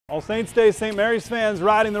All Saints Day, St. Mary's fans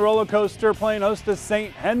riding the roller coaster, playing host to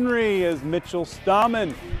St. Henry as Mitchell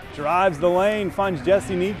Stammen drives the lane, finds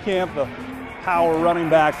Jesse Niekamp, the power running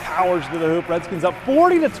back, powers to the hoop. Redskins up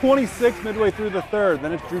 40-26 midway through the third.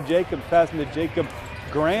 Then it's Drew Jacobs passing to Jacob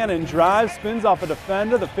Grannon, drives, spins off a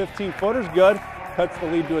defender. The 15-footer's good, cuts the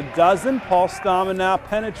lead to a dozen. Paul Stammen now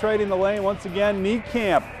penetrating the lane once again.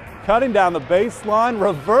 Niekamp cutting down the baseline,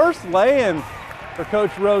 reverse lay-in for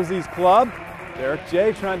Coach Rosie's club. Derek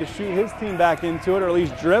J trying to shoot his team back into it, or at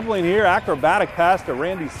least dribbling here. Acrobatic pass to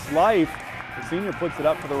Randy Slife. The senior puts it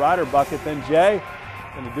up for the Rider bucket. Then Jay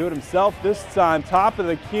going to do it himself this time. Top of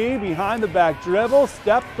the key, behind the back dribble,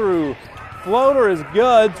 step through. Floater is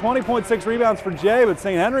good. 20.6 rebounds for Jay, but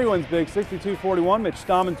St. Henry wins big, 62-41. Mitch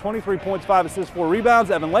Stammen, 23 points, 5 assists, 4 rebounds.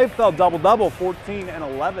 Evan Leifeld, double-double, 14 and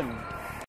 11.